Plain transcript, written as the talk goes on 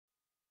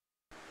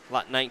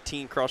Lot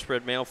 19,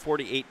 crossbred male,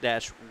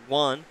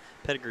 48-1,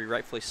 pedigree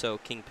rightfully so,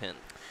 Kingpin.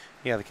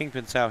 Yeah, the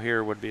Kingpin sow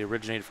here would be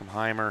originated from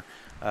Heimer,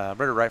 bred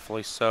it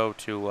rightfully so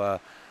to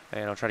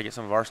try to get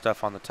some of our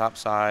stuff on the top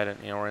side, and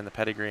we're in the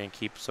pedigree and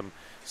keep some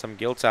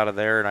gilts out of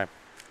there. And I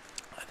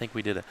think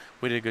we did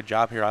a good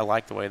job here. I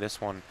like the way this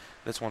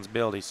one's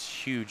built. He's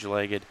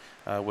huge-legged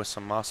with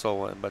some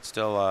muscle, but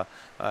still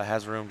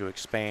has room to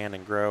expand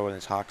and grow, and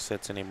his hock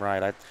sits in him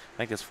right. I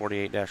think this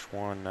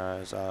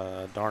 48-1 is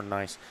a darn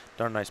nice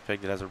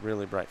pig that has a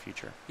really bright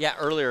future. Yeah,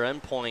 earlier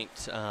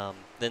endpoint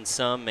than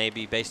some,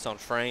 maybe based on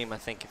frame. I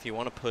think if you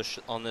want to push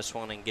on this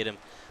one and get him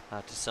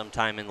to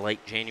sometime in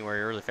late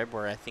January, early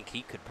February, I think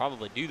he could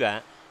probably do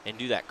that and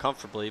do that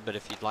comfortably. But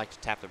if you'd like to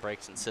tap the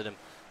brakes and sit him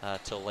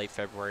till late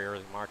February,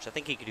 early March, I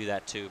think he could do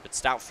that too. But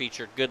stout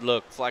featured, good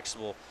look,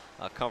 flexible,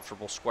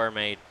 comfortable, square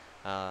made.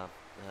 I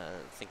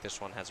think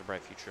this one has a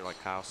bright future, like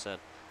Kyle said.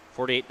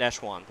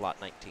 48-1, lot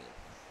 19.